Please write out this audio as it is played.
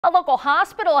A local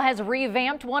hospital has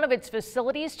revamped one of its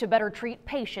facilities to better treat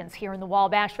patients here in the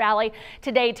Wabash Valley.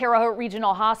 Today, Terre Haute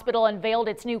Regional Hospital unveiled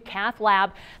its new cath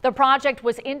lab. The project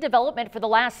was in development for the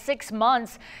last 6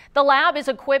 months. The lab is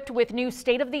equipped with new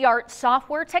state-of-the-art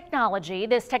software technology.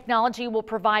 This technology will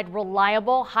provide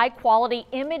reliable, high-quality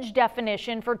image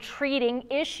definition for treating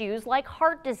issues like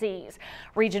heart disease.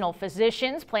 Regional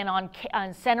physicians plan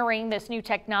on centering this new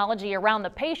technology around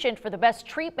the patient for the best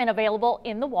treatment available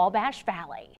in the Wabash Valley.